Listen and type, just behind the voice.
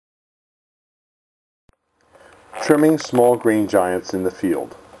Trimming small green giants in the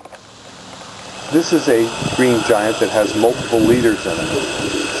field. This is a green giant that has multiple leaders in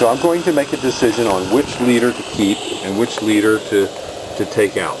it. So I'm going to make a decision on which leader to keep and which leader to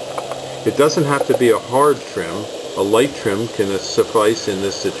take out. It doesn't have to be a hard trim. A light trim can suffice in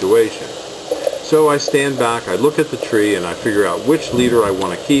this situation. So I stand back, I look at the tree, and I figure out which leader I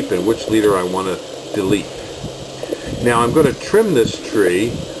want to keep and which leader I want to delete. Now I'm going to trim this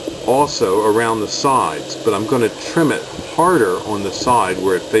tree also around the sides, but I'm going to trim it harder on the side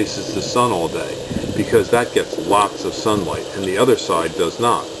where it faces the sun all day, because that gets lots of sunlight and the other side does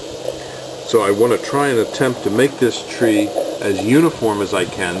not. So I want to try and attempt to make this tree as uniform as I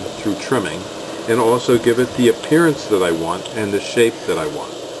can through trimming, and also give it the appearance that I want and the shape that I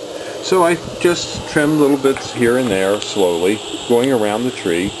want. So I just trim little bits here and there slowly, going around the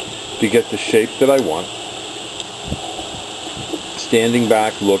tree to get the shape that I want. Standing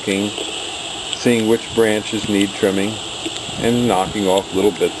back, looking, seeing which branches need trimming, and knocking off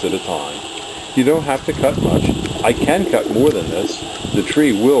little bits at a time. You don't have to cut much. I can cut more than this. The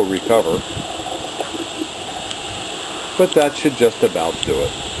tree will recover. But that should just about do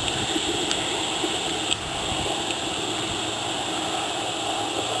it.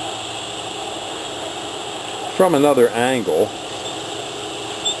 From another angle,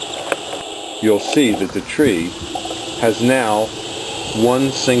 you'll see that the tree has now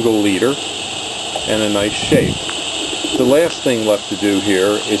one single leader and a nice shape. The last thing left to do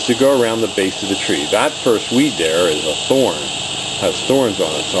here is to go around the base of the tree. That first weed there is a thorn, has thorns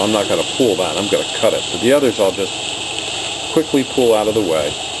on it, so I'm not going to pull that, I'm going to cut it. But the others I'll just quickly pull out of the way.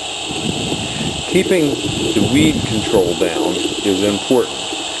 Keeping the weed control down is important,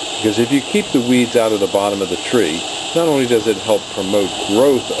 because if you keep the weeds out of the bottom of the tree, not only does it help promote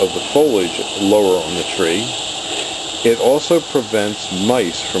growth of the foliage lower on the tree, it also prevents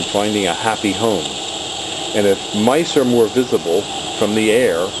mice from finding a happy home. And if mice are more visible from the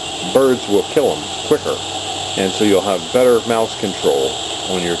air, birds will kill them quicker. And so you'll have better mouse control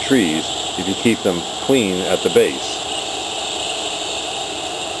on your trees if you keep them clean at the base.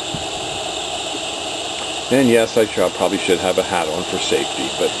 And yes, I probably should have a hat on for safety,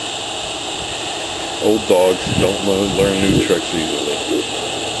 but old dogs don't learn new tricks easily.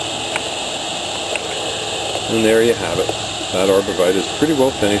 And there you have it. That arborvitae is pretty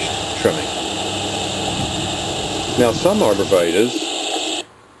well finished trimming. Now some arborvitaes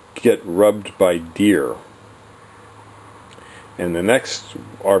get rubbed by deer. And the next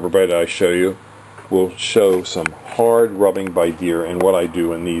arborvitae I show you will show some hard rubbing by deer and what I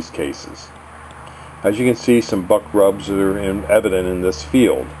do in these cases. As you can see, some buck rubs are evident in this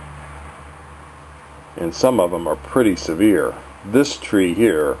field. And some of them are pretty severe. This tree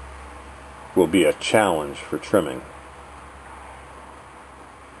here will be a challenge for trimming.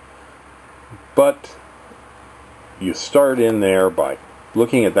 But you start in there by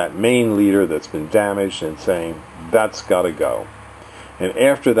looking at that main leader that's been damaged and saying, that's got to go. And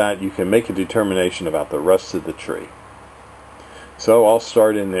after that, you can make a determination about the rest of the tree. So I'll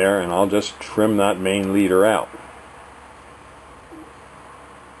start in there and I'll just trim that main leader out.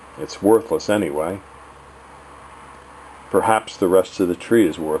 It's worthless anyway. Perhaps the rest of the tree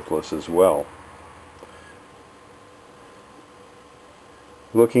is worthless as well.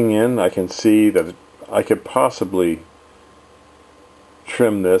 Looking in, I can see that I could possibly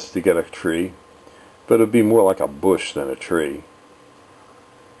trim this to get a tree, but it would be more like a bush than a tree.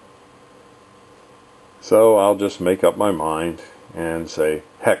 So I'll just make up my mind and say,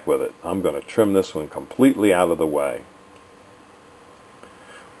 heck with it. I'm going to trim this one completely out of the way.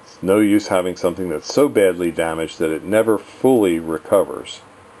 It's no use having something that's so badly damaged that it never fully recovers.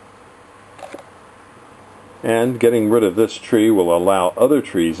 And getting rid of this tree will allow other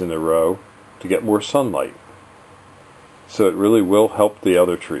trees in the row to get more sunlight. So it really will help the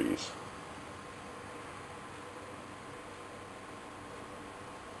other trees.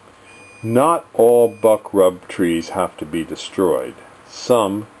 Not all buck rub trees have to be destroyed.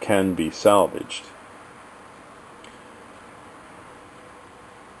 Some can be salvaged.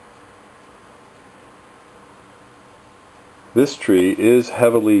 This tree is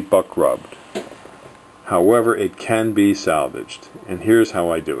heavily buck rubbed. However, it can be salvaged. And here's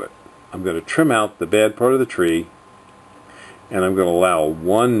how I do it. I'm going to trim out the bad part of the tree, and I'm going to allow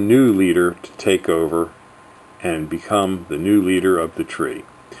one new leader to take over and become the new leader of the tree.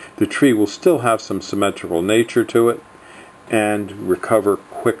 The tree will still have some symmetrical nature to it and recover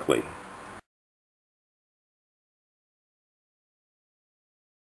quickly.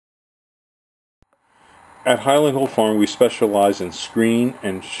 At Highland Hill Farm, we specialize in screen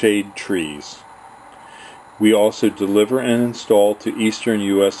and shade trees. We also deliver and install to eastern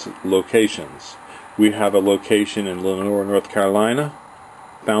U.S. locations. We have a location in Lenore, North Carolina,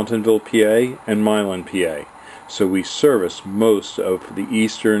 Fountainville, PA, and Milan, PA. So we service most of the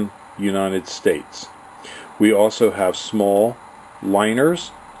eastern United States. We also have small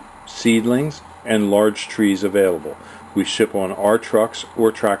liners, seedlings, and large trees available. We ship on our trucks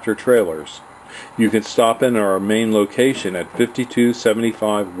or tractor trailers. You can stop in our main location at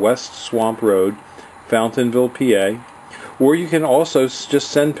 5275 West Swamp Road, Fountainville, PA, or you can also just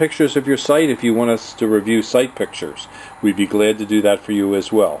send pictures of your site if you want us to review site pictures. We'd be glad to do that for you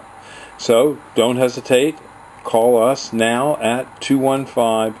as well. So don't hesitate. Call us now at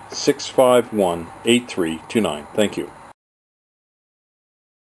 215-651-8329. Thank you.